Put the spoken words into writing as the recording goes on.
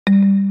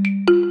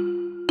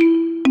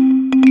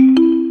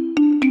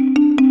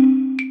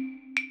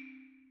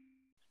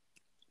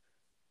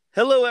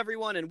Hello,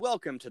 everyone, and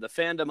welcome to the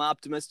Fandom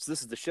Optimists.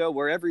 This is the show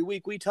where every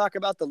week we talk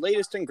about the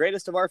latest and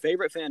greatest of our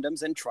favorite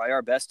fandoms and try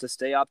our best to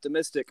stay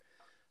optimistic.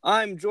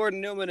 I'm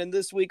Jordan Newman, and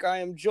this week I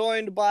am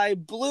joined by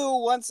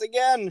Blue once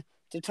again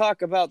to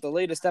talk about the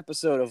latest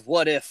episode of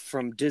What If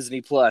from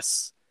Disney+. I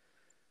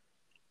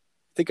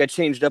think I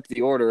changed up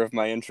the order of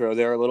my intro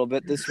there a little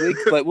bit this week,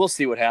 but we'll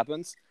see what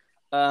happens.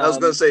 I was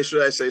going to say,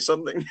 should I say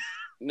something?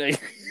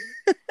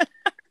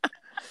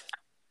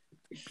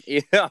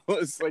 Yeah, I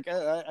was like,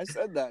 I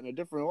said that in a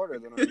different order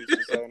than I'm used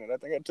to saying it. I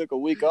think I took a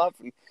week off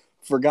and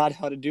forgot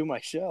how to do my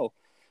show.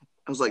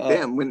 I was like,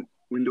 damn, when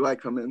do I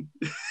come in?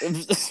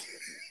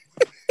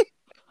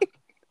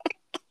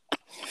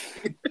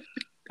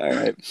 All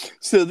right.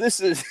 So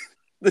this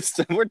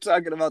time we're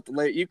talking about the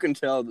late. You can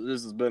tell that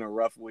this has been a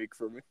rough week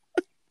for me.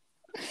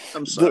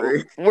 I'm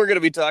sorry. We're going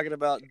to be talking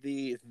about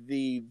the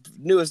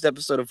newest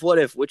episode of What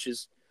If, which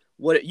is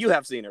you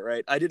have seen it,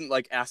 right? I didn't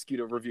ask you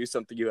to review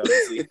something you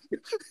haven't seen.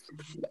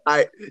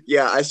 I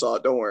saw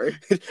it. Don't worry.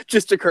 It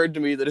just occurred to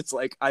me that it's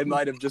I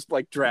might have just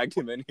dragged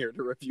him in here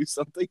to review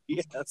something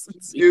he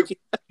hasn't seen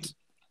yet.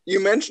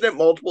 You mentioned it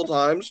multiple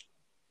times.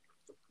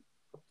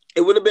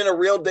 It would have been a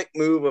real dick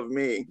move of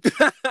me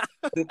to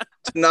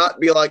not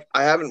be like,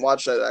 I haven't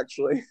watched that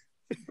actually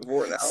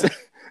before now.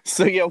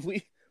 So yeah,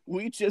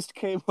 we just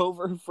came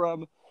over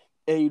from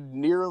a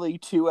nearly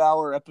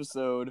 2-hour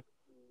episode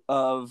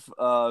of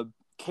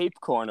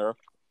Cape Corner,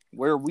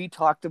 where we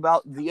talked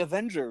about the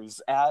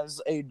Avengers as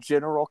a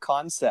general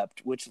concept,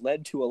 which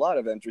led to a lot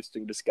of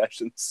interesting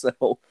discussions.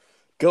 So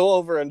go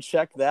over and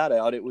check that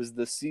out. It was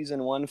the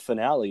season 1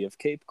 finale of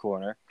Cape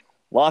Corner.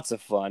 Lots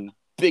of fun.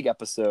 Big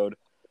episode.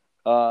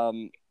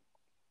 So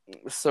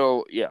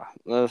yeah.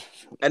 And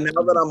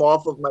now that I'm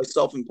off of my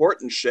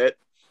self-important shit,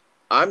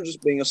 I'm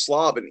just being a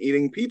slob and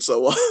eating pizza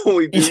while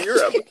we do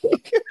your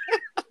episode.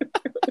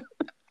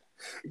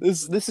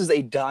 This is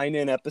a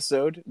dine-in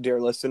episode, dear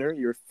listener.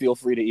 Feel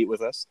free to eat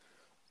with us.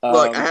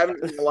 Look, I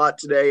haven't eaten a lot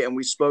today, and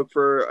we spoke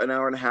for an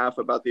hour and a half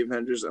about the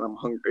Avengers, and I'm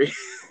hungry.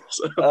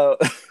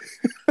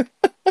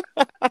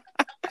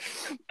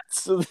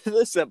 So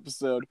this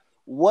episode,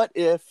 what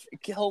if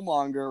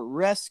Killmonger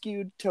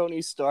rescued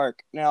Tony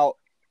Stark? Now,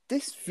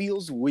 this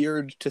feels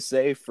weird to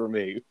say for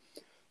me,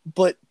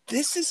 but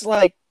this is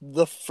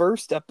the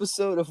first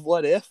episode of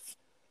What If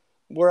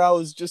where I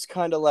was just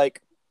kind of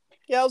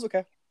yeah, it was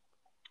okay.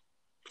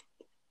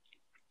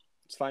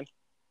 It's fine.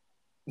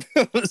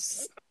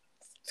 It's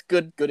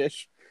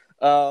goodish.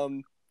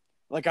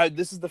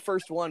 This is the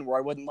first one where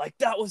I wasn't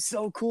that was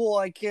so cool.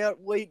 I can't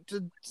wait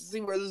to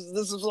see where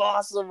this is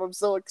awesome. I'm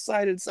so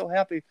excited, so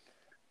happy.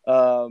 It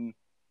was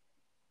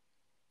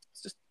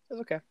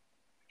okay.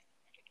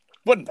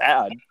 Wasn't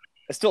bad.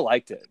 I still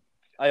liked it.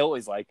 I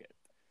always like it.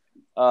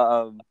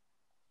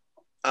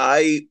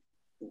 I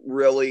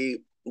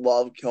really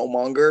love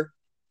Killmonger.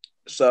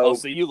 So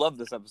you love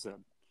this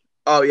episode?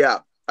 Oh yeah.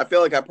 I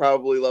feel like I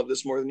probably love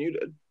this more than you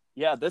did.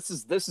 Yeah, this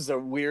is a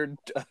weird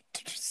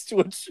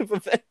switch of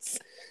events.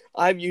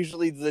 I'm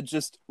usually the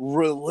just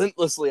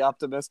relentlessly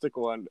optimistic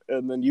one,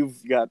 and then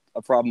you've got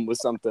a problem with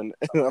something,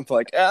 and I'm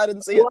I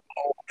didn't see it.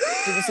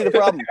 Didn't see the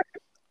problem.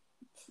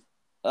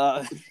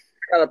 Got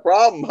a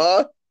problem,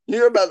 huh?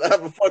 You're about to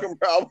have a fucking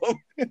problem.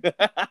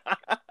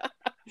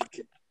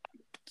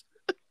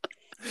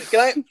 Can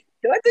I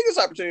take this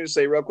opportunity to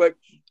say real quick?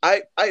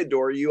 I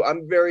adore you.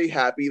 I'm very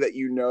happy that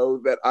you know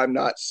that I'm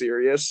not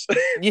serious.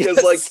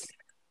 Because yes.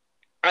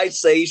 I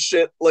say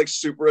shit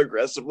super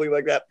aggressively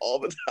like that all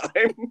the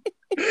time.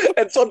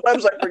 And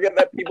sometimes I forget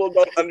that people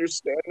don't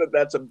understand that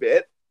that's a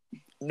bit.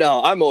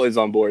 No, I'm always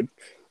on board.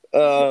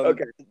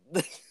 Okay.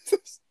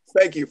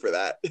 Thank you for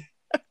that.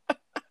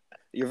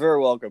 You're very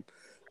welcome.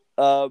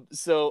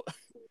 So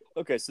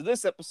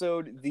this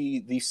episode,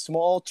 the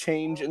small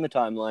change in the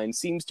timeline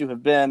seems to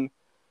have been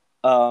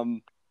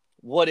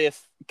what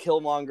if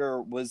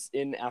Killmonger was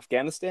in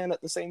Afghanistan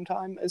at the same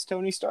time as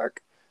Tony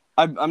Stark?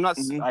 I'm not.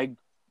 Mm-hmm.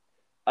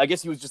 I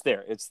guess he was just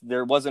there.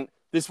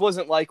 This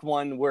wasn't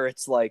one where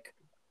it's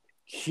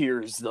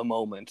here's the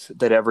moment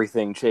that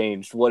everything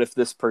changed. What if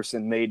this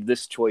person made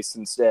this choice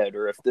instead,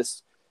 or if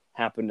this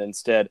happened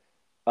instead?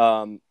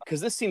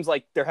 Because this seems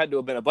like there had to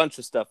have been a bunch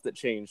of stuff that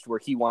changed where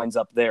he winds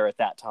up there at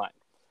that time.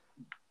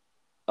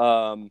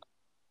 But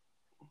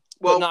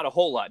not a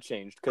whole lot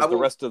changed because the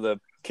rest of the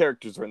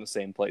characters are in the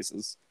same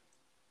places.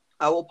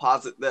 I will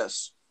posit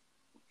this.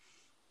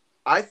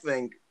 I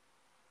think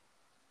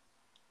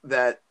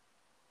that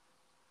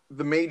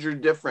the major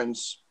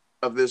difference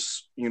of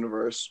this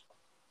universe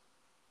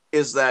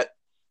is that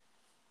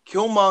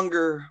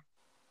Killmonger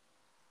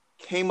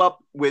came up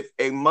with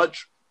a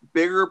much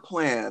bigger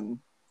plan,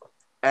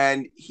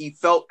 and he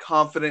felt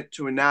confident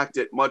to enact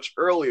it much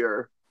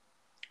earlier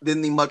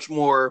than the much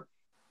more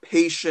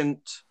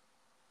patient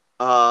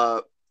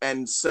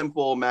and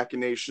simple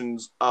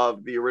machinations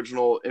of the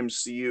original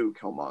MCU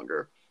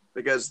Killmonger.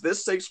 Because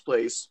this takes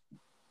place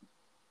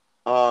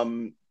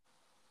 9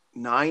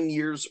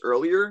 years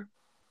earlier,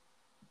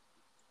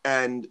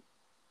 and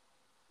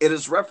it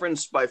is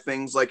referenced by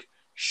things like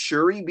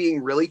Shuri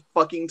being really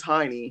fucking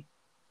tiny,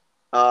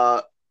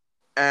 and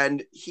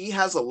and he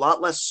has a lot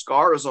less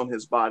scars on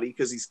his body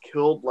because he's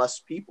killed less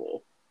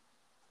people.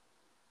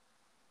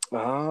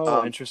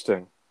 Oh,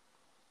 interesting.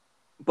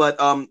 But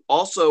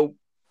also,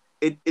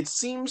 it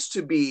seems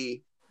to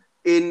be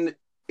in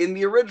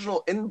the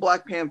original, in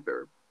Black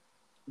Panther,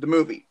 the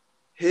movie,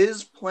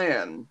 his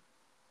plan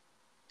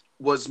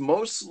was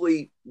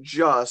mostly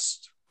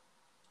just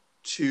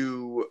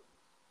to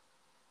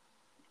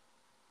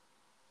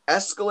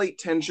escalate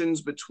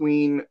tensions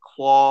between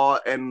Claw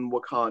and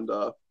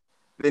Wakanda,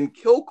 then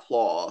kill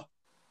Claw,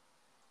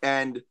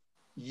 and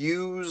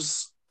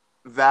use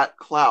that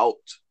clout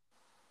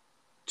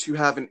to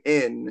have an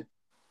in,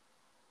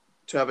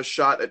 to have a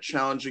shot at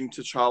challenging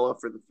T'Challa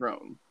for the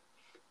throne.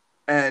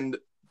 And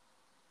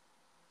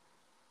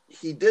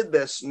he did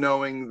this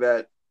knowing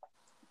that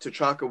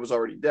T'Chaka was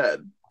already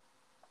dead.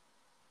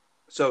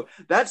 So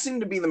that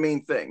seemed to be the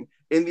main thing.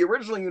 In the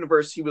original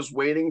universe, he was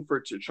waiting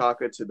for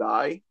T'Chaka to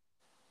die.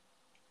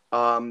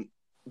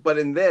 But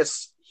in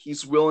this,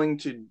 he's willing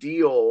to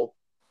deal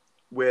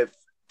with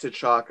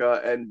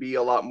T'Chaka and be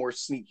a lot more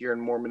sneakier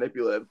and more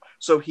manipulative.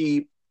 So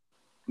he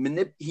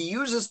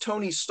uses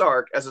Tony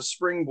Stark as a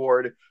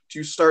springboard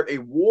to start a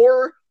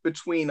war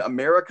between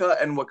America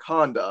and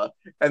Wakanda,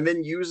 and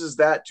then uses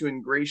that to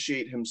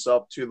ingratiate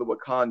himself to the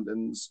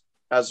Wakandans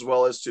as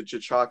well as to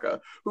T'Chaka,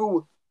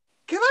 who,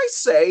 can I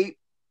say,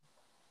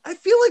 I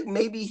feel like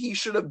maybe he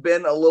should have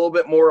been a little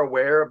bit more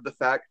aware of the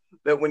fact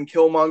that when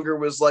Killmonger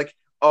was like,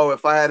 oh,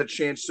 if I had a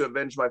chance to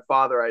avenge my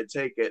father, I'd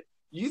take it.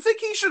 You think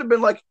he should have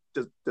been like,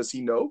 does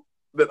he know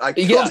that I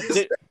killed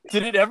his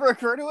did it ever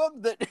occur to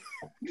him that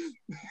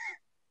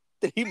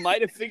that he might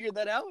have figured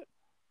that out?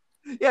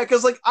 Yeah,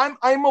 because like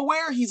I'm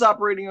aware he's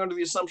operating under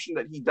the assumption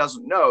that he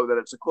doesn't know, that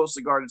it's a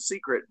closely guarded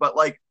secret, but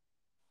like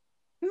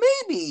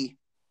maybe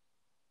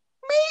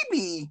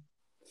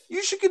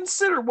you should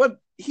consider what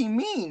he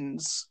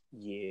means.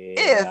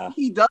 Yeah. If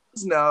he does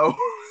know.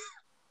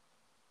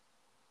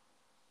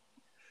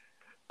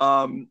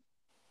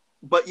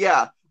 But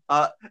yeah,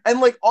 and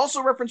like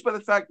also referenced by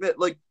the fact that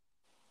like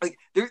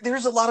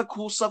there's a lot of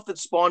cool stuff that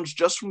spawns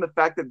just from the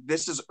fact that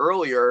this is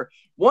earlier.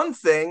 One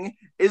thing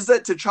is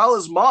that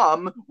T'Challa's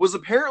mom was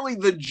apparently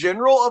the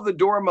general of the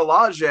Dora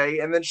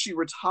Milaje, and then she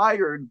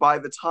retired by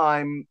the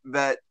time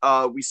that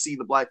we see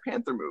the Black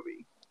Panther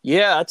movie.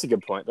 Yeah, that's a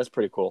good point. That's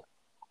pretty cool.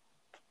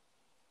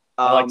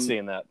 I like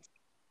seeing that.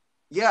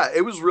 Yeah,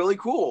 it was really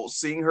cool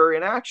seeing her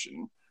in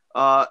action.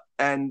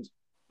 And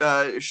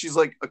she's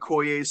like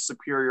Okoye's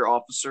superior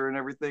officer and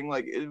everything.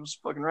 Like, it was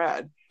fucking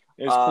rad.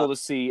 It was cool to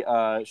see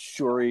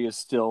Shuri is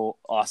still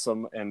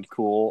awesome and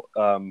cool.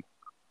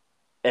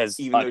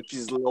 Even though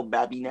she's a little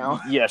babby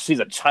now. Yeah,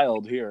 she's a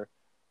child here.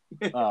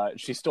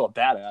 She's still a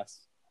badass.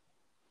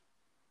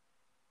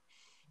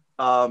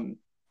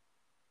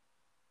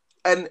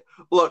 And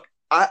look,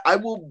 I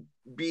will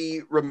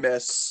be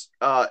remiss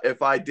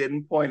if I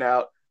didn't point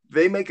out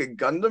they make a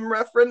Gundam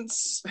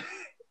reference.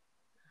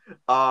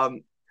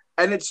 And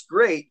it's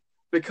great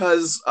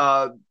because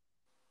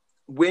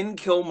when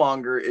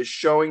Killmonger is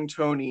showing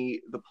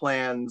Tony the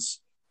plans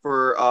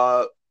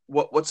for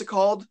what's it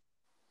called?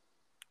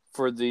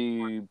 For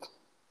the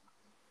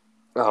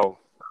the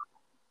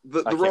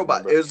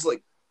robot. Remember. It was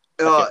like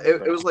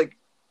it was like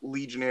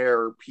Legionnaire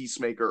or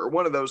Peacemaker or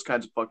one of those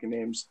kinds of fucking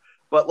names.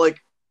 But like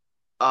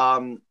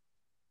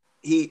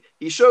he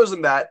shows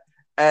him that,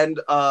 and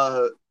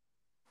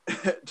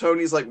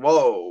Tony's like,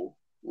 whoa,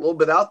 a little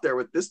bit out there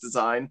with this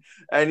design,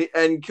 and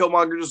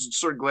Killmonger just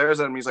sort of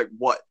glares at him. He's like,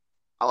 what?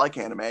 I like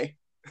anime.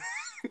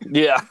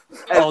 Yeah.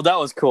 Oh, that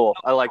was cool.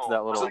 I liked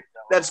that little. So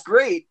that's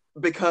great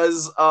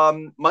because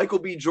Michael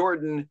B.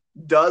 Jordan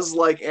does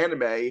like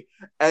anime,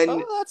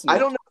 and I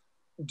don't know.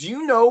 Do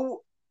you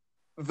know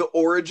the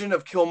origin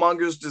of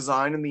Killmonger's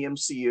design in the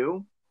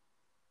MCU?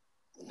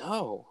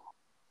 No.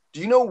 Do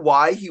you know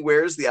why he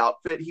wears the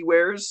outfit he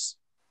wears?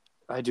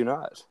 I do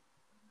not.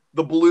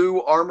 The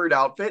blue armored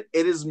outfit.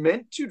 It is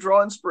meant to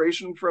draw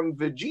inspiration from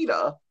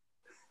Vegeta.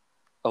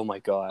 Oh my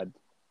god.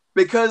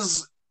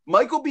 Because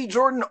Michael B.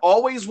 Jordan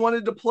always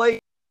wanted to play.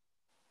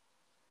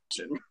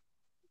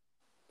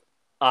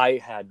 I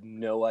had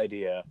no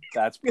idea.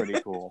 That's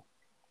pretty cool.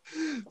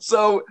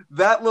 So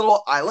that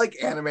little I like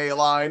anime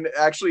line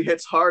actually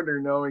hits harder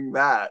knowing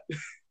that.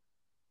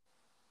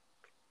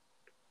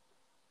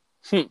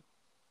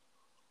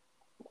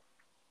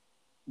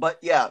 But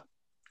yeah,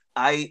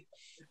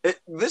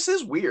 this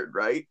is weird,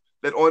 right?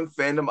 That on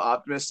Fandom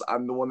Optimist,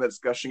 I'm the one that's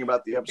gushing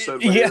about the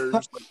episode.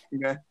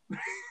 Yeah.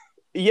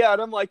 Yeah,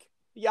 and I'm like,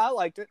 yeah, I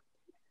liked it.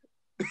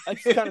 I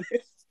just kind of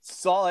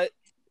saw it.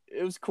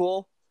 It was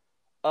cool.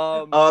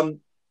 I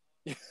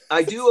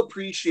do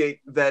appreciate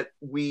that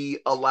we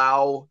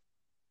allow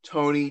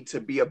Tony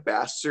to be a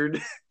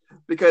bastard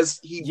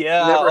because he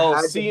never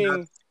had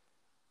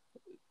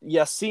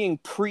seeing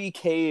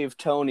pre-cave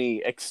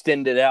Tony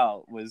extended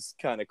out was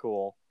kind of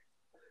cool.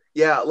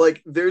 Yeah,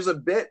 like there's a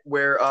bit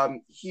where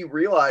he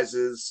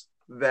realizes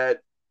that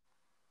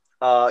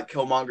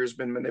Killmonger's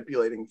been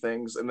manipulating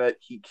things and that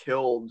he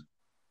killed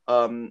he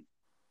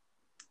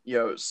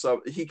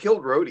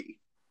killed Rhodey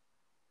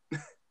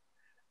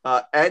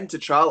and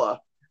T'Challa.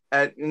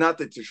 And not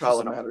that Just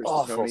T'Challa an matters to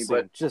awful Tony,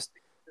 but scene. Just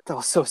that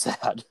was so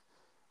sad.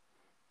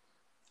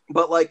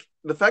 like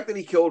the fact that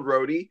he killed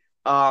Rhodey,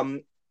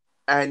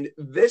 and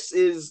this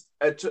is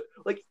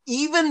like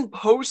even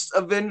post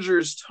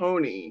Avengers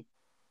Tony,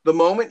 the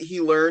moment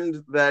he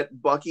learned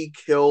that Bucky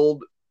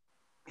killed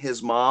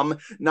his mom,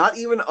 not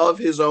even of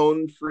his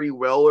own free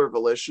will or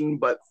volition,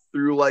 but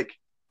through like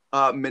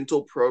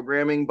mental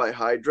programming by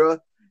Hydra,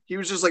 he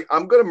was just like,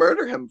 I'm gonna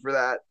murder him for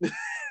that.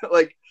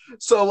 like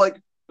so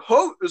like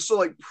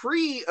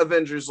pre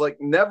Avengers, like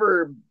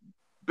never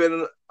been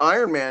an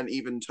Iron Man,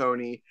 even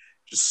Tony,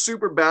 just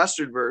super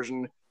bastard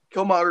version.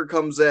 Killmonger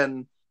comes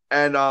in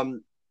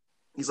and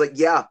he's like,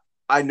 yeah,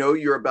 I know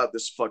you're about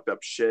this fucked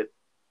up shit,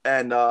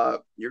 and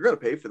you're gonna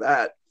pay for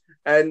that.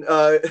 And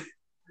uh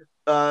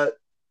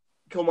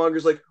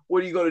Killmonger's like,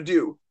 what are you gonna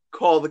do?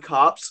 Call the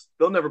cops?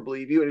 They'll never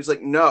believe you. And he's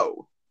like,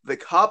 no, the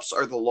cops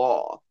are the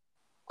law.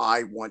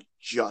 I want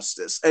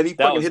justice. And he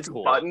That fucking was hits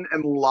cool. a button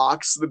and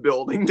locks the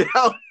building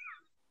down.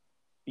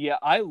 Yeah,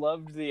 I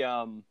loved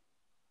the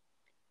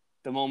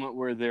moment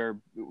where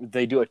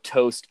they do a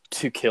toast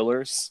to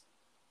killers.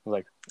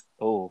 Like,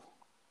 oh,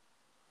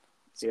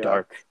 it's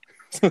dark.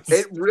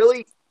 It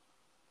really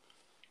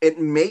it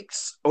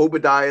makes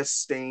Obadiah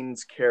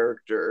Stane's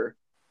character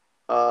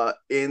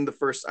in the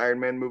first Iron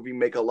Man movie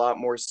make a lot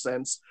more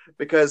sense,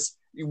 because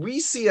we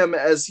see him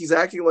as he's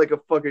acting like a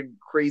fucking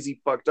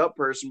crazy fucked up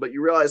person, but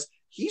you realize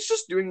he's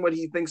just doing what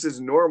he thinks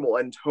is normal,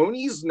 and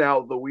Tony's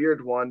now the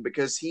weird one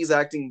because he's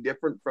acting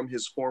different from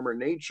his former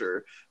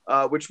nature,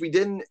 which we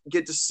didn't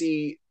get to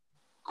see.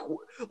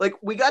 Like,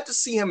 we got to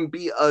see him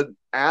be an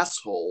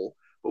asshole,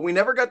 but we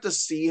never got to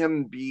see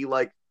him be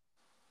like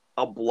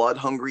a blood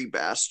hungry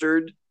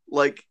bastard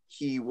like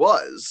he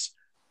was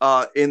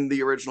in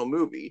the original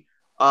movie.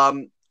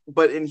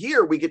 But in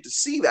here, we get to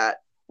see that,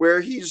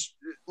 where he's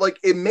like,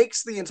 it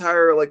makes the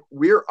entire like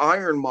we're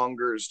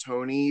ironmongers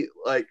Tony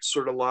like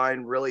sort of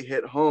line really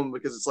hit home,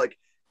 because it's like,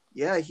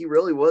 yeah, he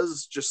really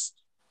was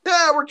just,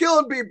 yeah, we're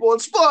killing people,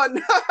 it's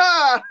fun.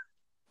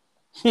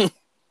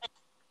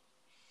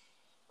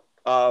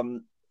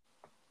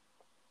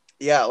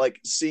 Yeah, like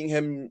seeing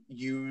him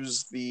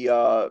use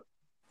the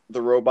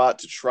robot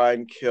to try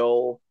and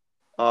kill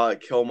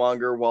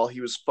Killmonger while he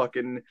was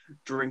fucking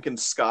drinking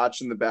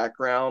scotch in the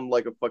background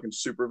like a fucking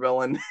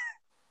supervillain.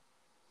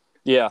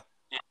 Yeah.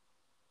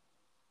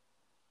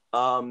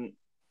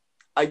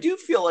 I do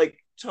feel like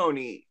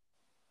Tony,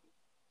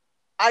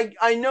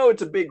 I know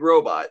it's a big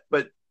robot,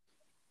 but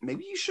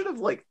maybe you should have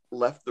like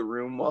left the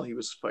room while he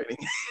was fighting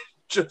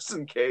just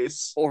in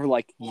case. Or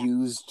like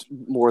used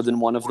more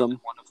than one of them.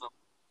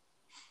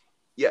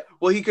 Yeah,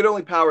 well, he could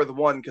only power the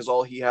one because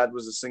all he had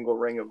was a single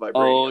ring of vibranium.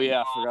 Oh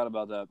yeah, I forgot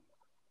about that.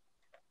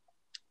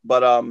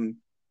 But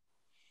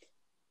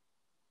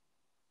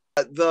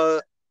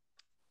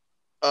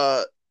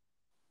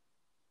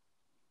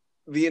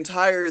the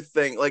entire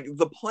thing, like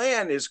the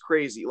plan is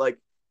crazy. Like,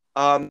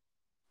 uh,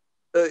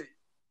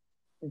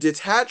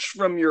 detach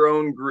from your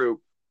own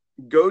group,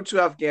 go to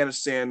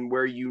Afghanistan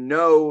where you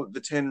know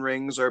the 10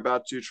 rings are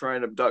about to try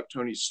and abduct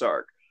Tony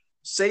Stark.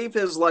 Save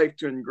his life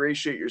to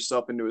ingratiate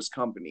yourself into his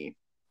company.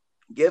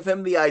 Give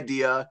him the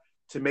idea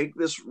to make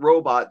this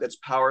robot that's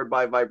powered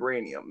by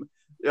vibranium.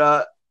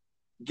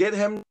 Get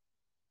him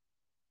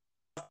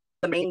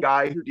the main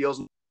guy who deals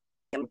with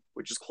him,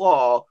 which is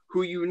Claw,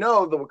 who you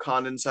know the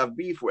Wakandans have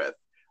beef with.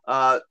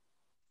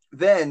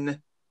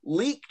 Then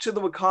leak to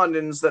the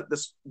Wakandans that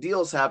this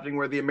deal is happening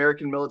where the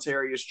American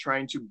military is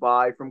trying to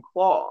buy from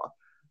Claw.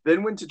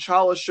 Then when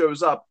T'Challa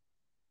shows up,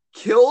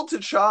 kill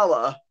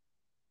T'Challa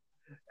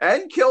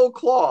and kill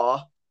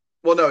Claw.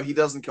 Well, no, he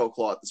doesn't kill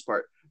Claw at this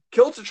part.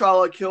 Kill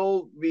T'Challa,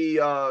 kill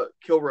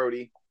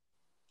Rhodey,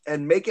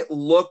 and make it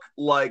look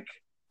like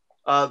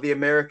the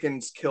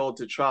Americans killed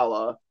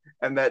T'Challa,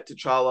 and that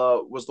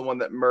T'Challa was the one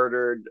that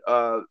murdered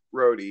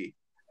Rhodey.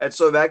 And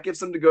so that gets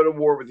them to go to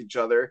war with each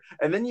other.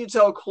 And then you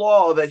tell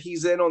Claw that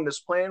he's in on this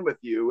plan with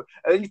you.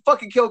 And then you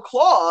fucking kill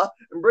Claw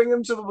and bring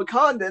him to the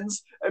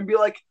Wakandans and be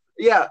like,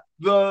 yeah,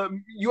 the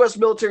U.S.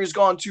 military's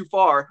gone too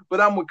far, but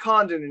I'm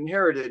Wakandan in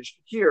heritage.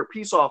 Here,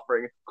 peace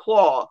offering.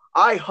 Claw,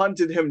 I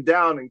hunted him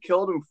down and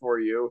killed him for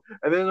you.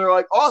 And then they're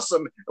like,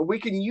 awesome. And we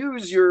can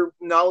use your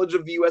knowledge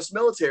of the U.S.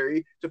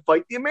 military to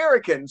fight the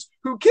Americans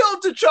who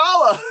killed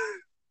T'Challa.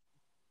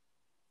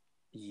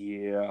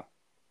 Yeah.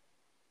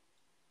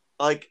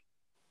 Like,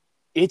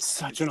 it's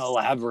such an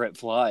elaborate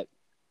plot.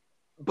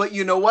 But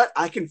you know what?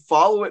 I can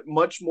follow it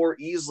much more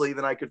easily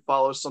than I could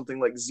follow something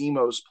like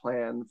Zemo's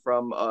plan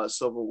from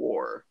Civil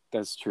War.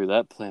 That's true.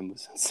 That plan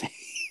was insane.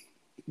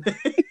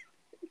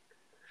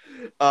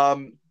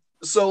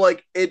 So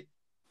like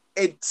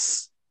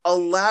it's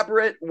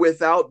elaborate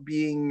without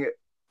being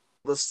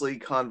endlessly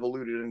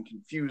convoluted and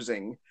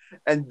confusing.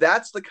 And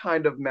that's the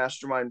kind of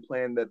mastermind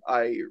plan that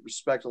I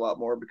respect a lot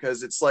more,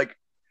 because it's like,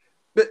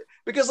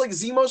 because like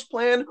Zemo's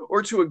plan,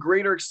 or to a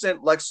greater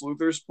extent Lex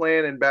Luthor's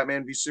plan in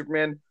Batman v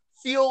Superman,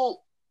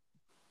 feel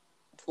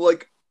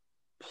like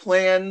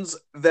plans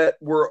that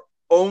were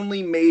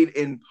only made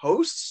in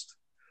post,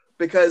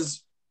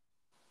 because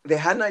they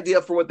had an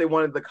idea for what they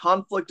wanted the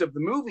conflict of the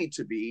movie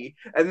to be,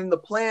 and then the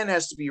plan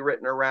has to be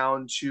written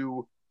around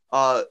to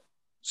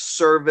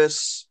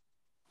service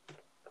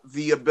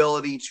the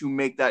ability to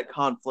make that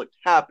conflict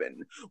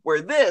happen.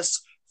 Where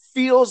this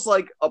feels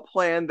like a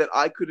plan that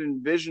I could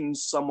envision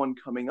someone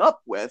coming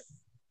up with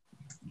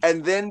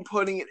and then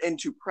putting it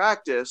into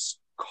practice,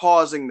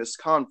 causing this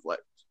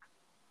conflict.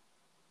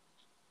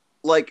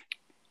 Like,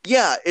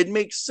 yeah, it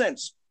makes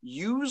sense.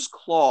 Use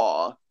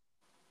Claw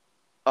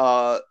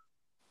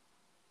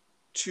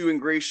to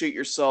ingratiate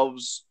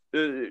yourselves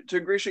to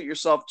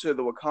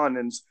the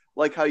Wakandans,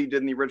 like how you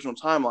did in the original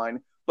timeline.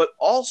 But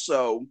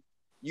also,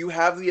 you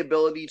have the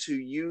ability to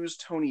use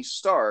Tony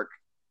Stark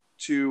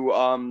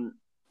to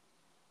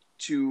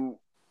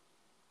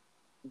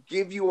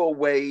give you a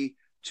way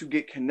to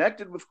get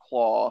connected with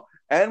Claw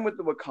and with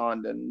the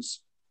Wakandans,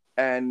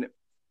 and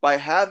by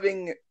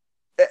having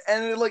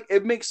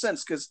it makes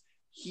sense because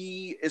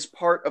he is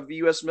part of the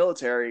U.S.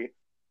 military.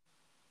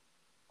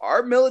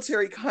 Our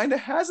military kind of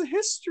has a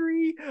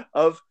history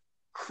of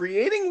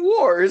creating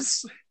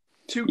wars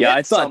to Yeah, get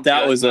I thought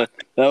something.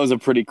 that was a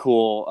pretty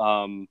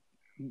cool,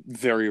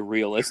 very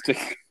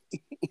realistic.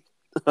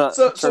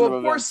 So turn of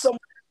of course, events. someone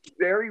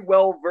very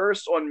well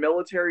versed on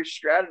military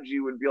strategy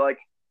would be like,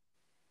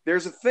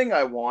 "There's a thing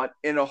I want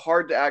in a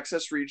hard to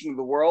access region of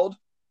the world.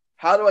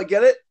 How do I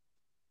get it?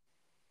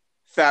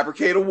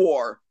 Fabricate a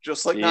war,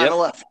 just like Yep.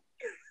 9/11."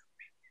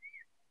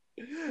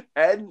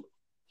 And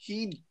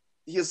he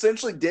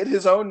essentially did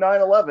his own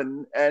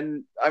 9/11,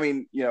 and I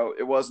mean,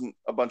 it wasn't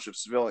a bunch of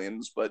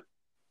civilians, but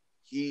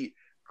he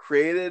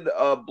created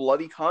a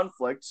bloody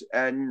conflict.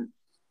 And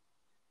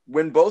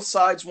when both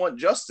sides want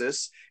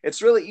justice,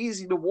 it's really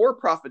easy to war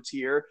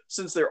profiteer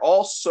since they're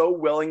all so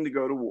willing to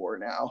go to war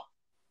now.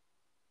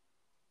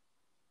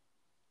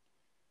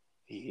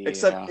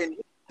 Except Yeah. in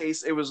his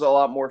case, it was a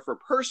lot more for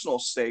personal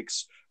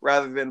stakes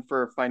rather than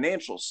for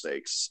financial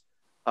stakes.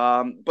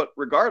 But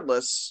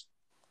regardless,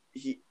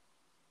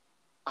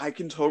 I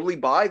can totally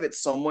buy that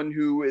someone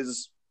who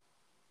is,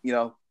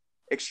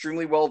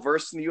 extremely well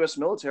versed in the U.S.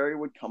 military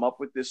would come up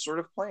with this sort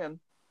of plan.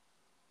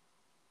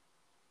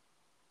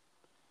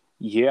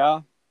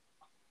 Yeah.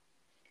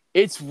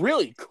 It's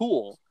really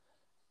cool.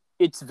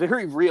 It's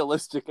very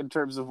realistic in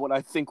terms of what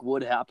I think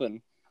would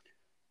happen.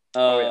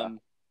 Oh yeah.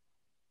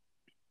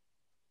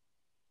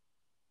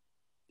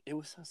 It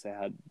was so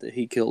sad that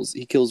he kills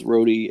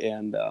Rhodey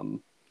and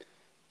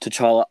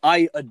T'Challa.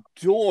 I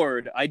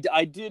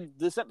did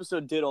this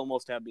episode did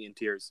almost have me in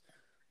tears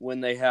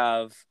when they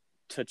have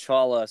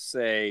T'Challa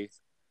say,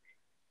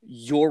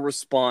 "Your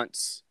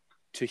response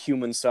to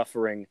human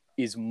suffering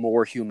is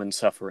more human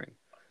suffering,"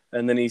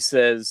 and then he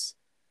says,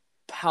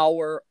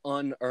 "Power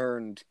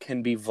unearned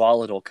can be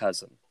volatile,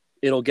 cousin.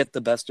 It'll get the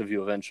best of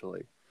you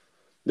eventually."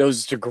 That was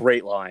just a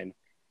great line.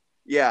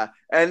 Yeah,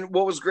 and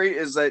what was great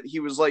is that he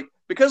was like,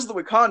 because the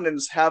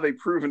Wakandans have a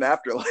proven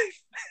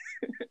afterlife,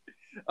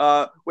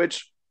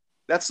 which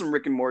that's some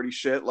Rick and Morty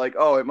shit. Like,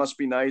 oh, it must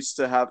be nice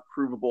to have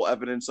provable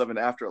evidence of an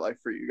afterlife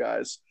for you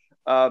guys.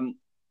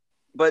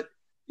 But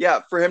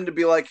yeah, for him to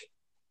be like,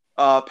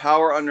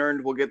 power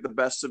unearned will get the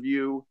best of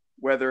you,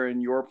 whether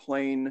in your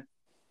plane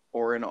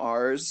or in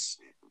ours.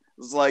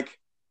 It's like,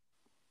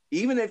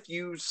 even if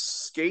you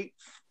skate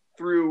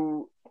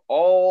through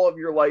all of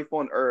your life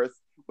on Earth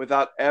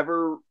without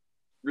ever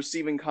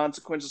receiving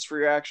consequences for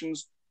your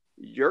actions,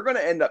 you're going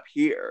to end up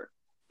here,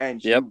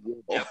 and Yep.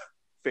 you will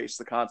face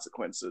the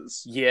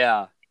consequences.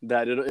 Yeah,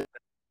 that it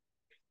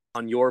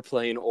on your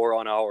plane or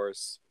on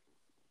ours.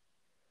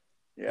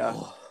 Yeah.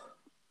 Oh.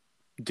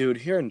 Dude,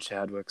 hearing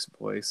Chadwick's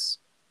voice,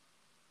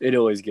 it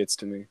always gets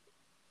to me.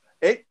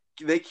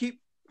 They keep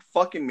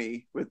fucking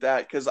me with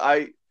that because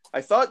I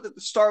thought that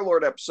the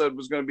Star-Lord episode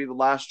was going to be the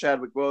last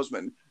Chadwick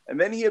Boseman, and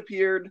then he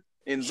appeared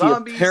in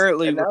Zombies. He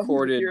apparently and now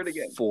recorded he's appeared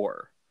again.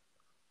 4.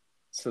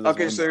 So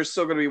there's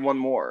still going to be one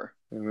more.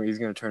 He's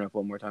going to turn up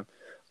one more time.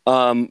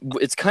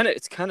 It's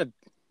kind of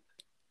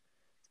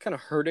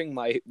hurting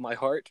my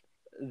heart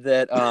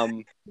that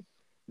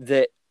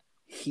that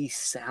he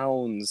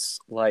sounds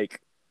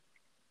like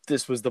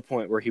this was the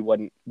point where he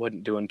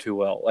wasn't doing too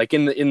well. Like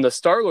in the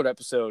Star-Lord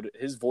episode,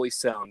 his voice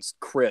sounds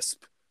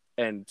crisp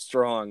and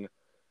strong.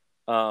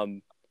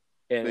 And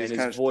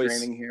his voice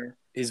here.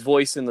 His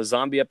voice in the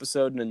zombie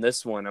episode and in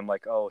this one, I'm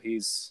like, oh,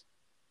 he's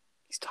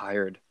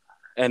tired.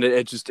 And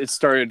it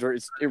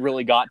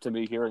really got to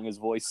me hearing his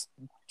voice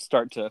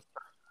start to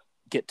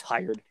get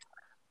tired.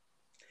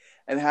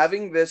 And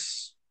having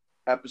this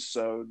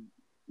episode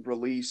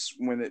release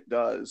when it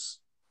does,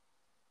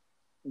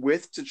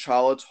 with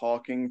T'Challa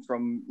talking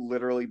from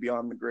literally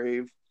beyond the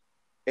grave,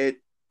 it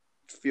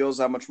feels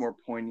that much more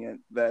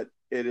poignant that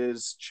it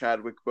is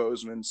Chadwick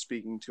Boseman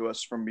speaking to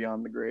us from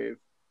beyond the grave.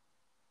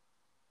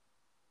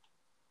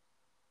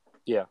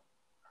 Yeah.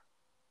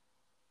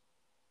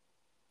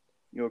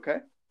 You okay?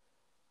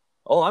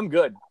 Oh, I'm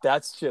good.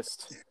 That's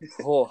just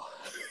oh.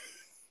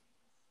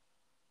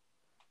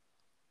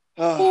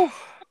 I'm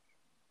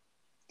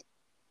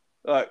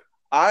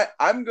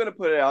gonna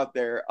put it out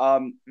there.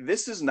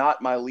 This is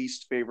not my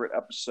least favorite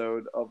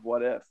episode of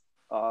What If.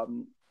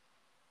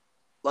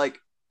 like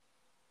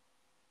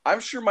I'm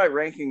sure my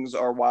rankings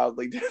are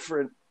wildly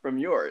different from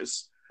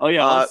yours. Oh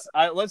yeah,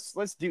 Uh,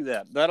 let's do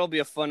that. That'll be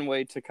a fun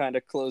way to kind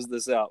of close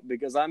this out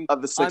because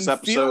of the 6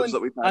 episodes that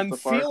we've had I'm so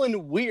far.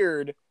 feeling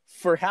weird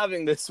for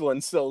having this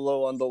one so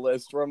low on the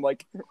list. Where I'm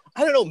like,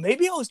 I don't know,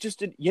 maybe I was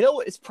just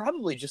it's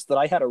probably just that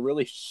I had a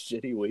really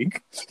shitty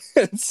week,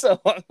 and so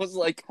I was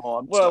like, Oh,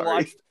 I'm well,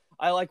 sorry.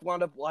 I like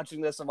wound up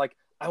watching this. I'm like,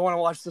 I want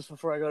to watch this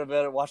before I go to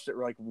bed. I watched it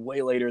like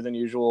way later than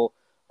usual,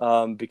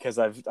 because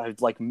I've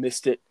like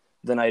missed it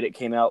the night it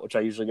came out, which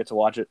I usually get to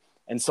watch it,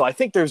 and so I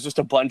think there's just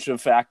a bunch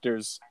of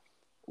factors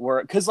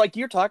where, because like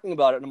you're talking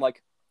about it and I'm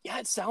like, yeah,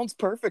 it sounds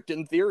perfect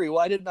in theory,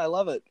 why didn't I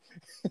love it?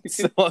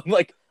 So I'm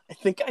like, I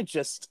think I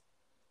just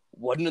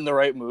wasn't in the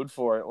right mood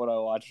for it when I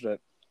watched it,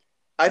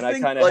 I and I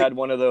think kind of had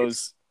one of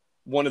those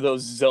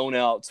zone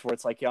outs where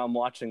it's like, yeah, I'm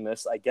watching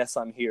this, I guess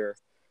I'm here,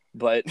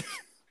 but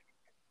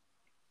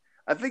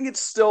I think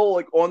it's still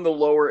like on the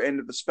lower end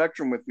of the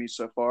spectrum with me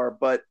so far,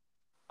 but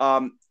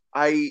um,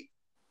 I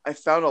I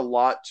found a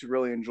lot to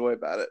really enjoy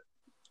about it.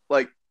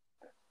 Like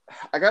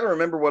I got to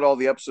remember what all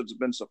the episodes have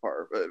been so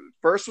far.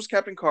 First was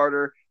Captain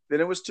Carter, then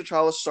it was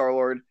T'Challa Star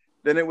Lord,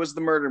 then it was the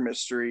murder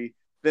mystery,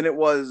 then it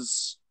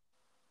was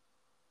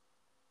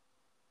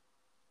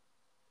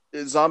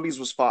zombies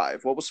was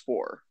five. What was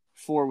four?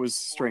 4 was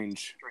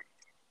Strange.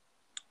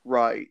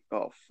 Right.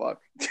 Oh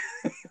fuck.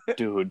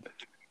 Dude,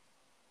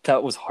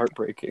 that was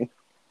heartbreaking.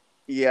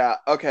 Yeah.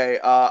 Okay.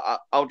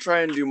 I'll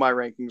try and do my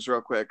rankings real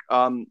quick.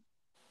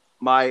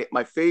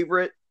 My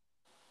favorite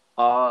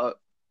uh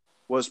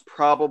was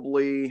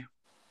probably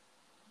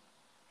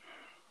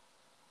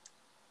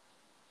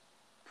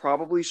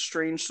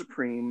Strange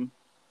Supreme.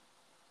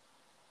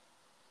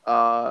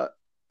 Uh,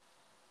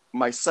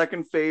 my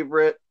second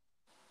favorite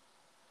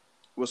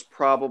was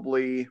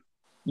probably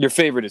Your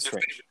favorite is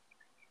Strange.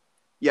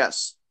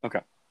 yes.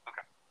 Okay.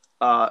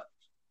 Uh,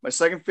 my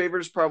second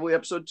favorite is probably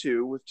episode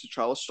 2 with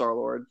T'Challa Star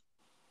Lord.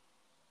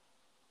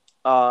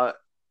 Uh,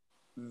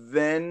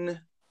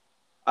 then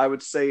I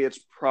would say it's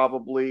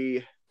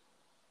probably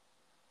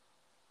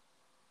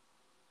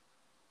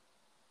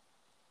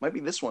might be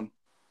this one.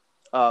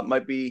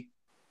 Might be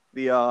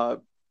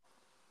the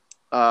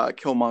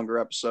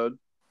Killmonger episode.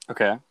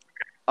 Okay.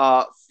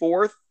 Uh,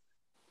 fourth,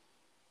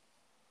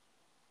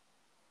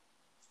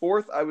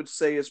 fourth, I would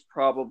say is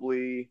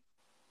probably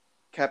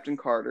Captain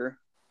Carter.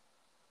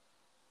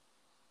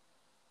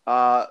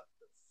 Uh,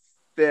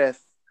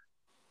 fifth,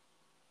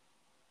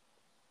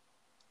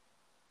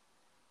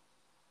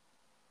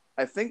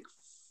 I think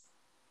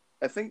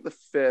I think the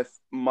fifth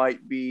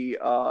might be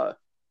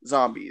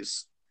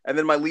zombies, and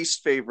then my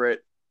least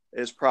favorite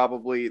is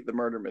probably the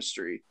murder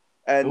mystery.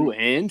 Oh, And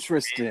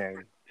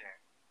interesting.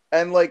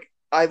 like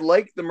I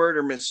like the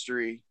murder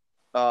mystery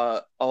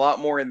a lot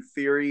more in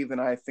theory than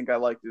I think I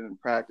liked it in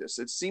practice.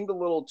 It seemed a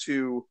little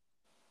too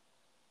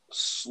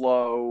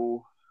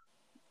slow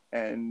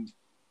and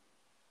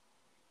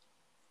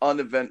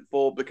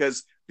uneventful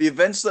because the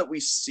events that we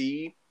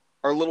see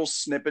are little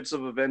snippets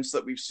of events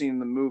that we've seen in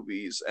the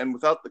movies, and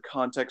without the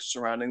context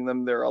surrounding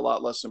them, they're a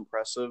lot less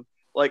impressive.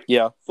 Like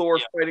Yeah. Thor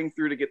fighting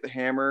through to get the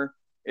hammer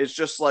is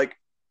just like,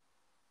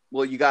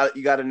 well, you got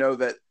to know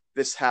that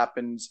this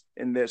happens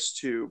in this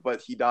too,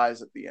 but he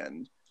dies at the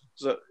end.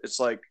 So it's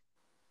like,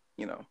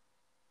 you know,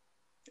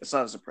 it's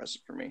not as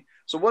impressive for me.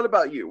 So what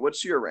about you?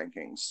 What's your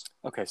rankings?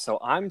 Okay, so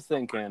I'm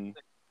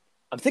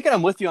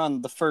with you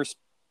on the first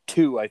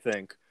two. I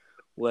think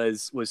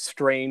was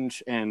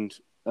Strange and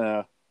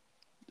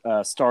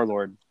Star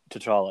Lord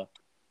T'Challa.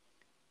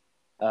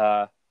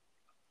 Uh,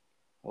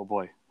 oh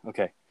boy.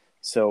 Okay,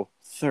 so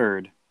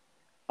third,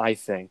 I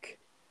think,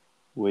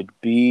 would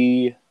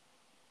be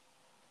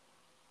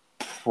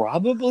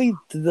probably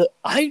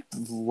I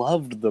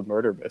loved the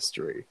murder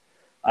mystery.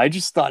 I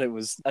thought it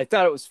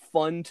was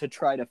fun to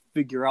try to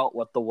figure out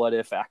what the what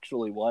if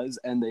actually was,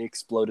 and they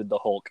exploded the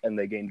Hulk and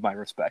they gained my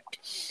respect.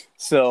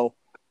 So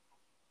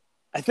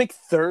I think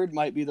third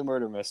might be the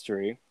murder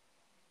mystery.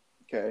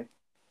 Okay.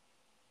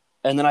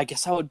 And then I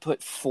guess I would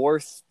put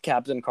fourth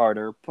Captain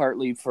Carter,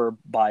 partly for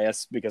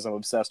bias because I'm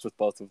obsessed with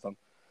both of them.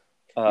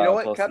 You know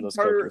what, Both of Captain those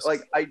Carter? characters.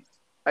 Like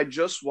I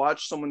just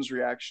watched someone's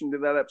reaction to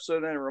that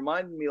episode, and it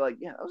reminded me, like,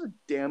 yeah, that was a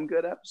damn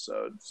good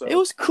episode. It So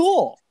was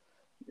cool.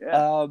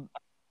 yeah, Um,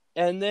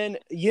 and then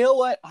you know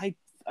what?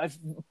 I've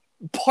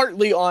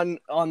partly on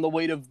the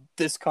weight of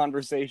this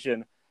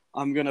conversation,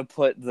 I'm gonna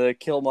put the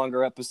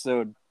Killmonger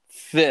episode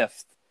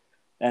fifth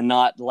and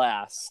not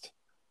last.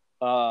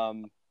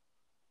 so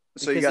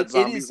you Because got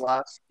zombies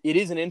last. it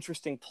is an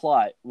interesting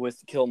plot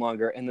with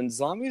Killmonger, and then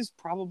zombies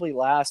probably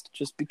last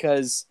just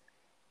because.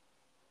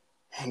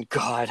 And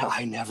God,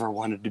 I never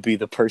wanted to be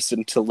the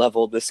person to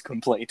level this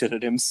complaint at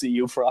an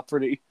MCU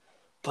property,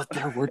 but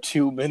there were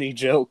too many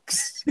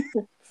jokes.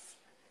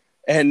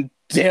 And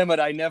damn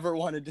it, I never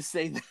wanted to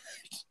say that.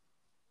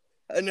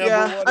 I never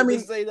Yeah, I wanted to mean,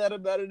 say that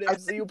about an I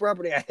MCU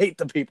property. I hate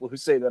the people who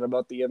say that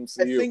about the I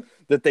MCU, think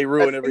that they I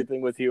ruin think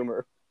everything with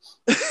humor.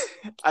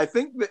 I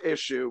think the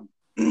issue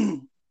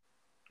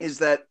is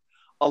that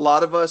a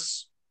lot of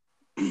us,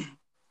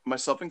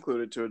 myself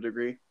included to a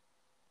degree,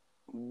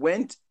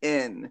 went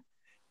in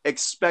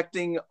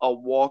expecting a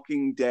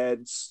Walking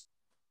Dead,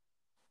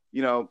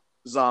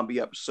 zombie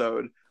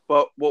episode,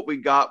 but what we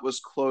got was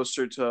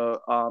closer to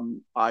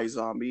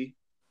iZombie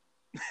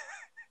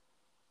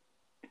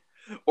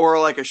or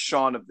like a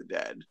Shaun of the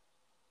Dead.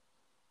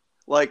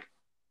 Like,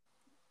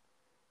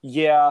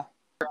 Yeah.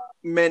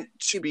 meant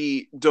to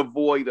be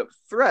devoid of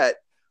threat,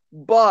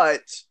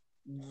 but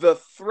the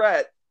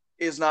threat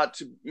is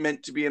not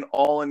meant to be an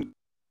all-in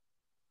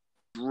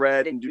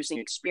dread-inducing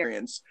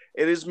experience.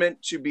 It is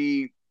meant to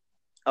be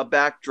a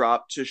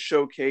backdrop to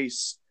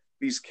showcase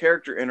these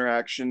character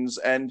interactions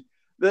and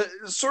the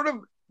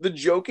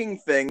joking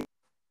thing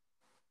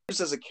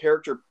as a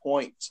character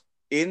point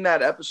in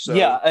that episode.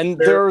 Yeah, and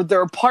there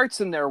are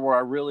parts in there where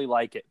I really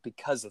like it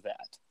because of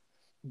that.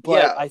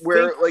 But I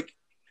think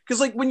because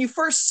like when you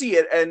first see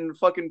it and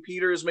fucking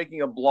Peter is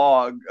making a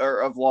blog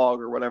or a vlog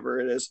or whatever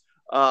it is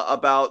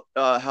about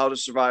how to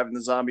survive in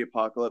the zombie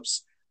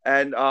apocalypse,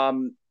 and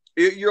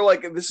you're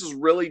like, this is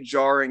really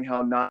jarring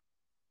how not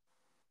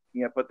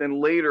yet. But then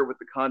later, with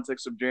the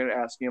context of Janet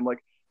asking him, like,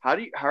 how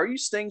are you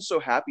staying so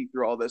happy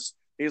through all this?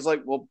 He's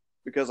like, well,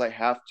 because I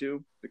have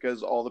to,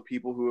 because all the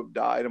people who have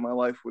died in my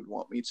life would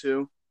want me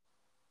to.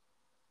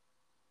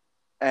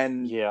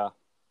 And yeah,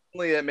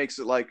 that makes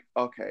it like,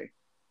 okay,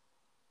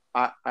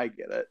 I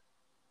get it.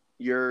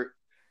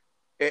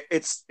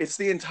 It's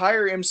the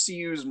entire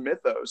MCU's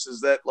mythos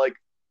is that, like,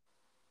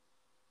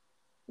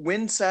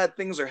 when sad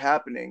things are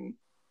happening,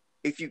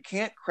 if you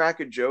can't crack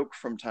a joke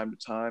from time to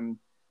time,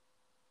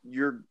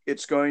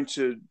 it's going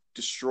to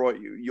destroy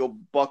you. You'll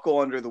buckle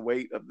under the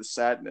weight of the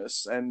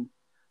sadness and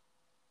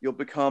you'll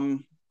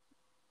become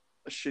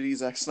a shitty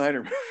Zack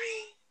Snyder movie.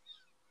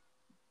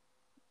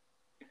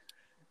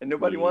 And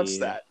nobody wants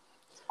that.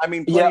 I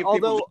mean, plenty of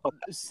people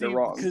see,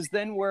 because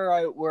then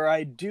where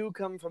I do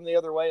come from the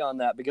other way on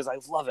that, because I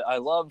love it. I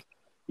love,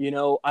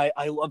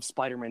 I love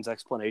Spider-Man's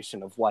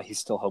explanation of why he's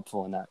still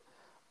hopeful in that.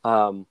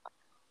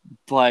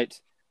 But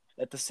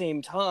at the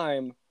same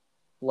time,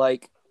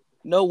 like,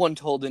 no one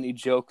told any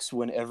jokes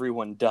when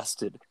everyone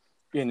dusted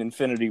in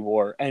Infinity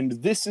War, and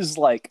this is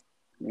like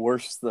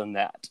worse than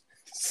that.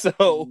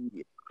 So,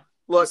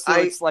 look,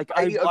 it's like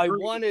I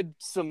wanted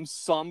some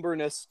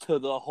somberness to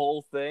the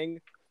whole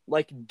thing.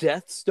 Like,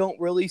 deaths don't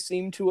really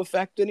seem to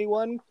affect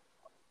anyone.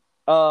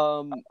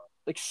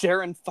 Like,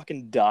 Sharon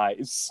fucking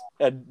dies,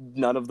 and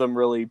none of them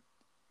really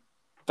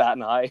bat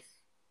an eye.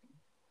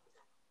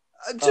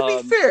 To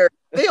be fair,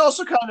 they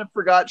also kind of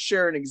forgot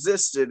Sharon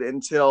existed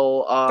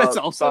until that's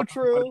also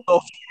true.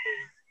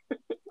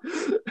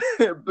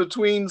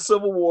 Between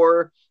Civil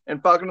War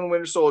and Falcon and the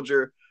Winter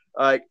Soldier,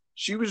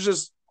 she could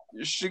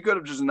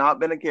have just not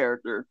been a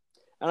character.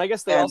 And I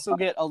guess they also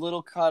get a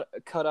little cut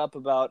up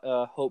about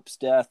Hope's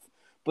death,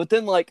 but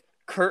then like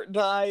Kurt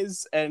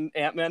dies and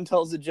Ant-Man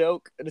tells a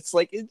joke, and it's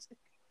like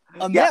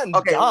a man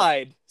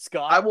died.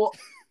 Scott,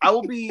 I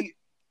will be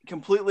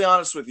completely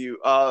honest with you.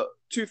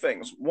 Two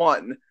things.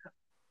 One,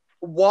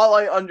 while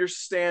I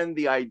understand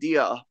the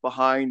idea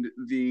behind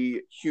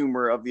the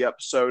humor of the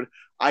episode,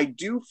 I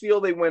do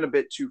feel they went a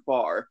bit too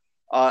far.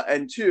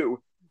 And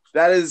two,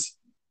 that is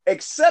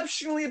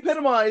exceptionally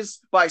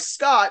epitomized by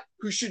Scott,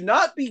 who should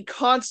not be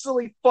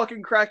constantly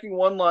fucking cracking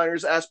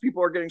one-liners as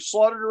people are getting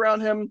slaughtered around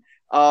him.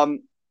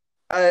 And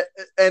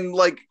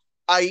like,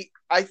 I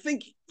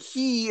think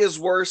he is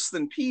worse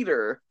than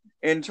Peter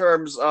in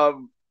terms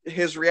of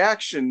his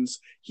reactions.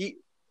 He,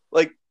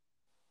 like,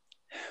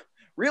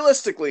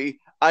 realistically,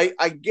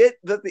 I get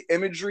that the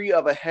imagery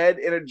of a head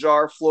in a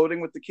jar floating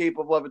with the cape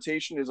of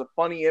levitation is a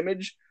funny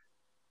image.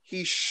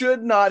 He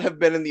should not have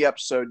been in the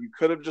episode. You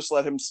could have just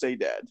let him stay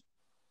dead.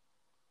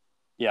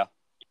 Yeah.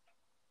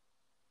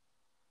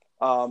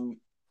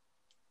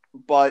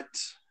 But,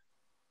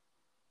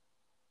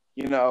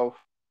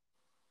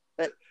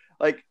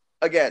 like,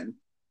 again,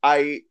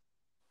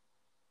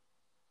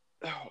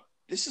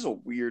 this is a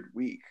weird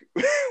week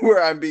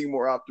where I'm being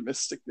more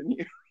optimistic than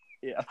you.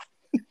 Yeah.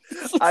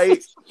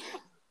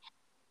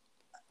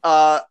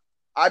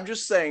 I'm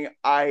just saying,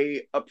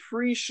 I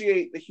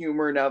appreciate the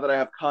humor now that I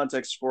have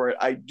context for it.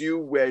 I do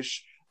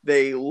wish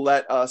they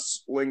let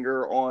us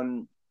linger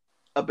on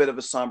a bit of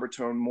a somber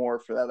tone more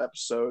for that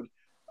episode,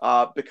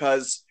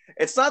 because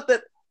it's not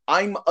that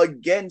I'm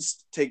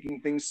against taking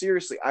things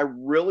seriously. I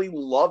really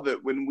love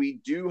it when we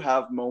do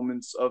have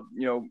moments of,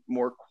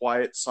 more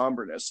quiet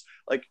somberness.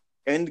 Like,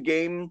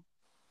 Endgame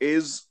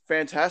is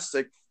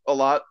fantastic. A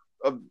lot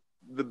of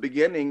the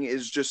beginning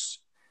is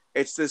just,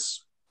 it's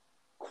this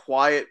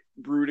quiet,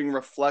 brooding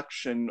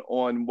reflection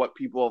on what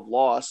people have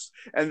lost,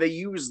 and they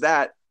use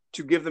that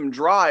to give them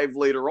drive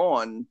later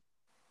on,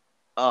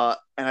 and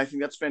I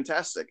think that's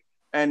fantastic.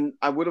 And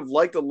I would have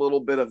liked a little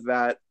bit of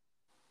that,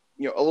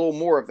 a little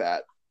more of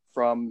that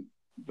from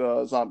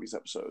the zombies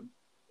episode,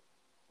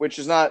 which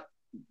is not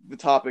the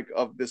topic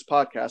of this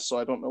podcast, so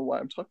I don't know why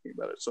I'm talking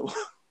about it. So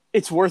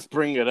it's worth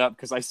bringing it up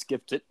because I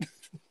skipped it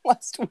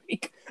last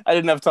week. I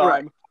didn't have time.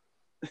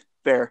 Right.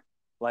 Fair.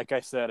 Like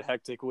I said,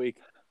 hectic week.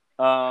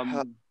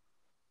 All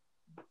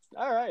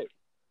right.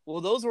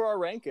 Well, those were our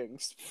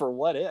rankings for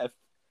What If.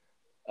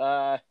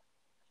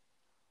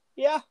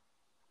 Yeah,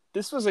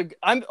 this was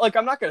I'm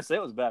not gonna say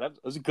it was bad. It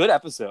was a good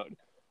episode.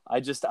 I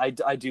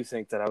do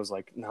think that I was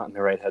like not in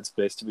the right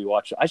headspace to be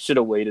watching. I should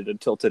have waited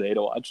until today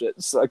to watch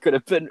it, so I could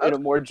have been in a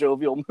more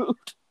jovial mood.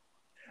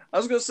 I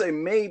was gonna say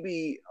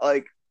maybe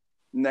like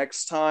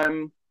next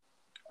time,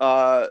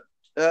 uh,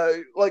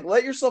 like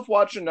let yourself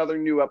watch another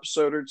new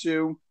episode or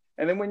two,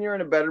 and then when you're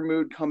in a better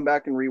mood, come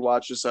back and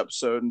rewatch this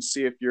episode and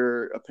see if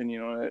your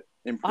opinion on it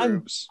I'm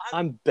improves.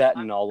 I'm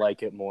betting I'll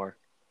like it more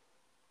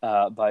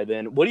by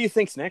then. What do you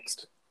think's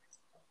next?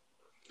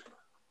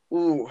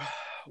 Ooh,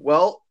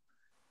 well,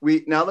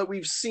 we now that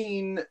we've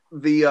seen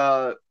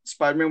the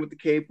Spider-Man with the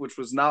cape, which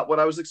was not what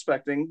I was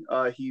expecting.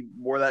 He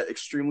wore that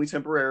extremely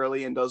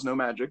temporarily and does no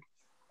magic.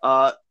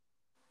 Uh,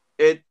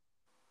 it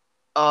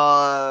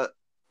the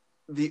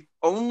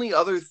only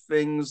other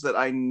things that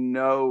I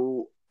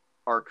know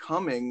are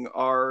coming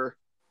are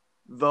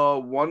the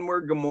one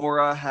where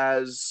Gamora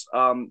has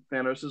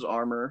Thanos'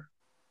 armor.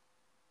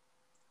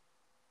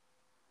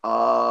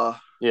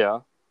 Yeah.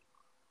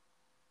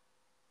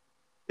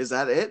 Is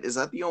that it? Is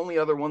that the only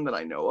other one that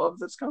I know of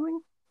that's coming?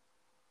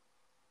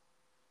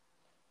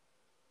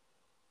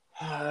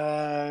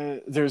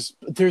 There's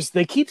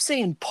they keep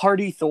saying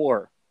Party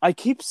Thor. I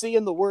keep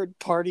seeing the word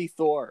Party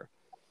Thor.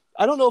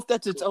 I don't know if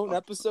that's its own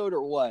episode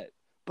or what,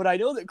 but I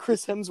know that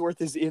Chris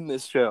Hemsworth is in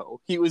this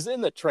show. He was in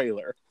the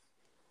trailer.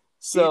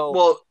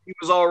 So He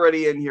was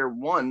already in here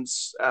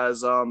once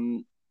as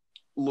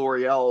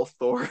L'Oreal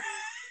Thor.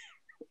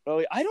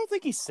 I don't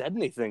think he said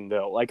anything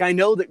though. Like I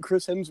know that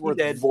Chris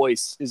Hemsworth's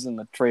voice is in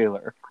the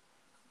trailer.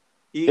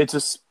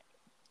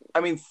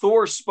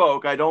 Thor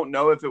spoke. I don't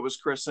know if it was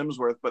Chris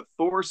Hemsworth, but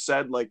Thor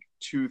said like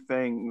two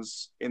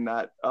things in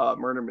that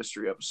murder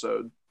mystery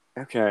episode.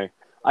 Okay.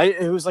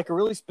 It was like a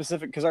really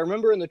specific because I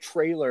remember in the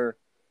trailer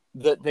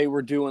that they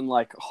were doing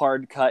like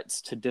hard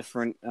cuts to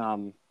different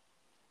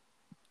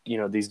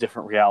these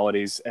different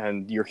realities,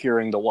 and you're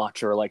hearing the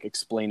Watcher like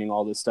explaining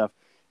all this stuff.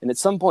 And at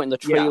some point in the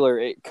trailer,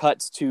 it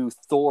cuts to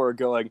Thor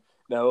going,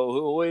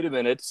 "No, wait a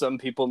minute. Some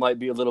people might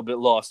be a little bit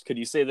lost. Could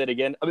you say that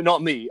again?" I mean,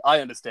 not me. I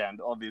understand,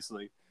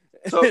 obviously.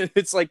 So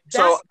it's like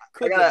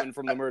could have been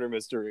from the murder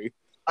mystery.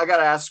 I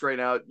gotta ask right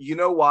now. You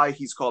know why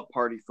he's called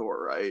Party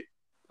Thor, right?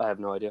 I have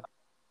no idea.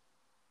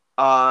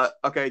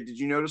 Okay. Did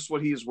you notice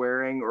what he's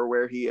wearing or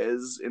where he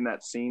is in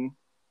that scene?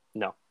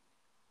 No.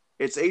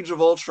 It's Age of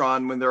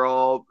Ultron when they're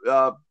all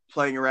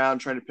playing around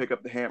trying to pick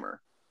up the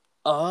hammer.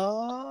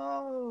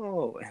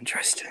 Oh,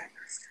 interesting.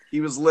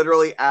 He was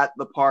literally at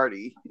the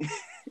party.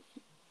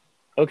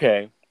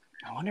 Okay.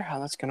 I wonder how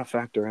that's going to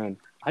factor in.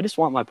 I just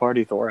want my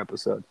Party Thor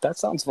episode. That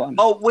sounds fun.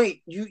 Oh,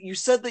 wait. You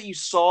said that you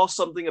saw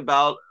something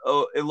about,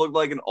 it looked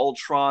like an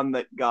Ultron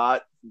that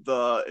got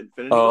the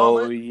Infinity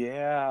Gauntlet? Oh,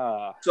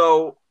 yeah.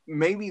 So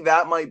maybe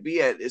that might be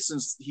it,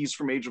 since he's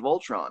from Age of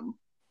Ultron.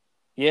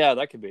 Yeah,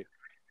 that could be.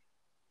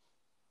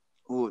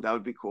 Ooh, that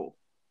would be cool.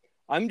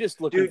 I'm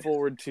just looking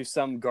forward to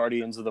some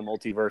Guardians of the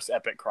Multiverse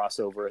epic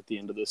crossover at the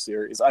end of this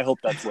series. I hope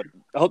that's where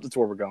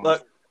we're going.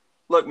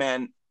 Look,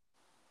 man.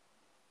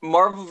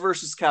 Marvel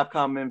vs.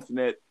 Capcom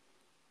Infinite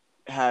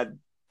had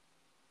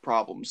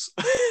problems,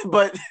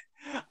 but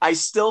I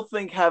still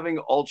think having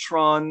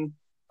Ultron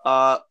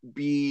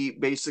be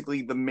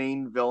basically the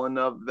main villain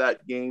of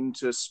that game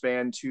to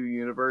span two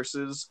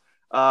universes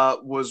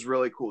was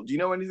really cool. Do you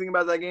know anything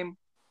about that game?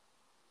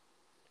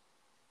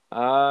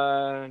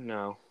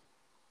 No.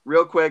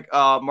 Real quick,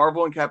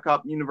 Marvel and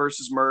Capcom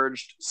universes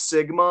merged.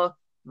 Sigma,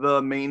 the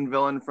main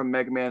villain from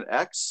Mega Man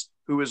X,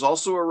 who is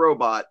also a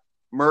robot,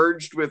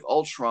 merged with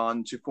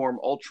Ultron to form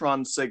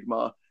Ultron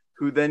Sigma,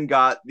 who then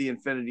got the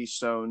Infinity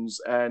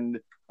Stones and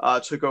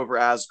took over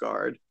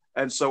Asgard.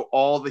 And so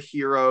all the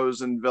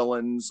heroes and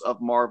villains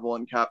of Marvel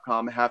and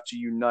Capcom have to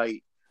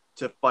unite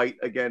to fight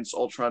against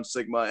Ultron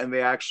Sigma, and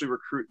they actually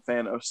recruit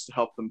Thanos to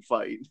help them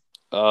fight.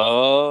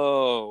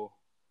 Oh.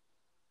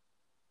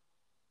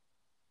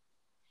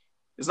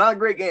 It's not a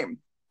great game.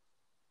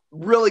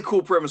 Really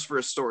cool premise for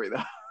a story,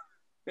 though.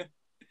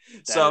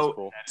 So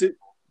cool.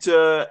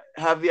 To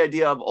have the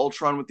idea of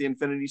Ultron with the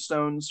Infinity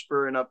Stones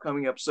for an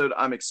upcoming episode,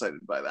 I'm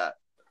excited by that.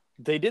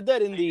 They did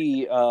that in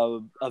the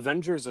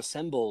Avengers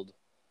Assembled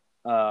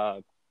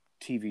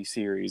TV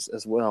series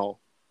as well.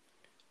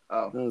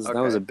 Oh, that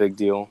was a big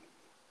deal.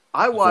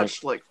 I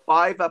watched like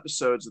 5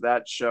 episodes of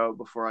that show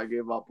before I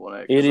gave up on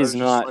it. It is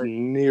not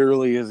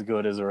nearly as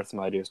good as Earth's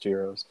Mightiest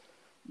Heroes.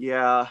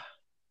 Yeah.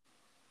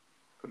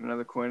 Put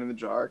another coin in the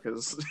jar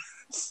because.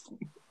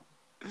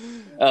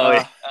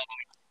 Yeah.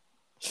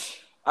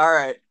 All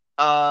right.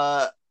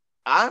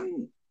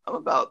 I'm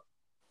about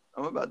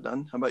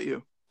done. How about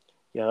you?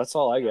 Yeah, that's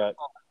all I got.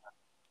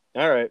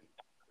 All right.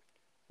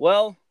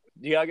 Well,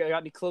 do you got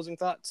any closing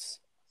thoughts?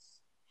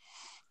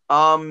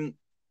 I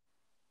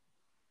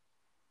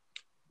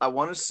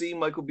want to see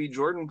Michael B.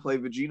 Jordan play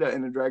Vegeta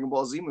in a Dragon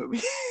Ball Z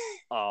movie.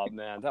 Oh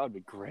man, that would be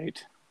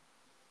great.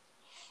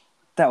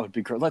 That would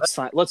be great. Let's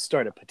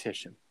start a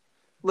petition.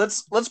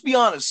 Let's be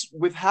honest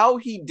with how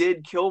he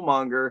did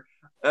Killmonger,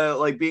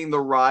 like being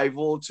the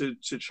rival to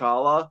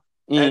T'Challa,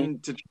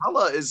 and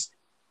T'Challa is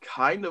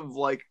kind of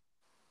like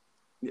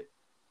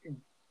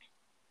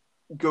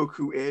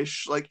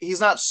Goku-ish. Like, he's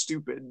not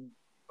stupid,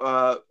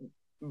 uh,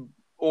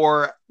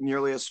 or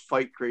nearly as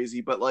fight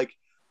crazy, but like,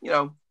 you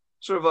know,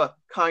 sort of a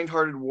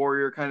kind-hearted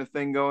warrior kind of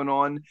thing going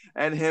on,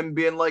 and him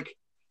being like,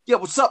 "Yeah,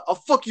 what's up? I'll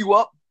fuck you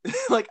up."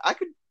 Like,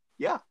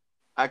 yeah,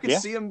 I could Yeah,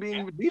 see him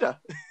being Vegeta.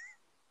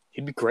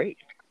 he'd be great.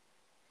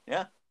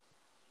 Yeah,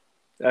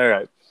 All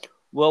right.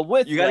 Well,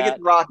 with you got to get that,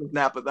 the Rock with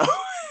Nappa though.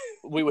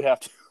 we would have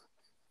to.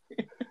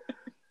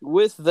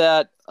 With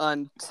that,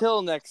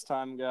 until next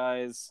time,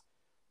 guys,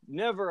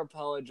 never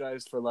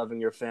apologize for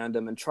loving your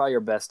fandom and try your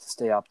best to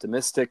stay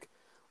optimistic.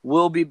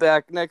 We'll be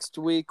back next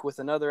week with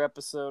another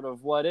episode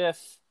of What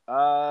If.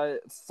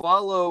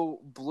 Follow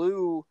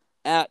Blue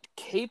at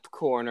Cape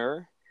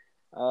Corner,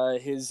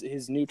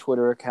 his new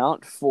Twitter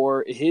account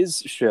for his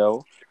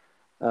show,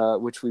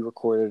 which we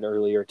recorded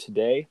earlier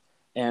today.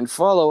 And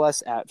follow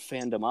us at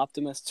Fandom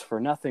Optimists for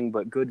nothing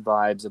but good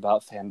vibes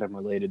about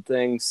fandom-related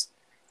things.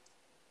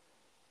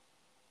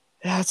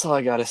 That's all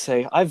I gotta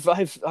say.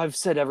 I've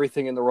said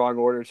everything in the wrong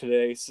order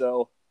today,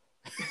 so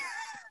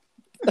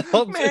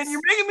Man,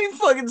 you're making me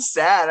fucking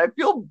sad. I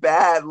feel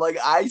bad. Like,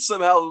 I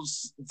somehow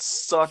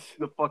sucked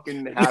the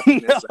fucking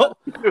happiness out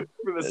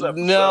for this episode.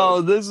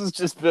 No, this has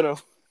just been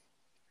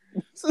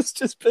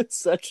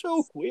such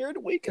a weird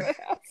week and a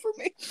half for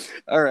me.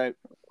 All right.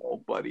 Oh,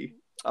 buddy.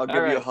 I'll give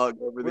you a hug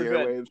over the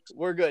airwaves.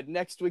 We're good.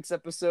 Next week's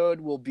episode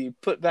will be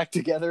put back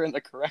together in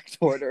the correct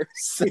order.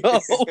 So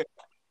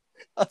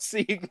I'll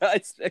see you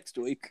guys next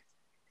week.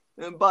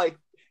 Bye.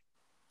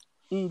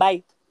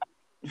 Bye.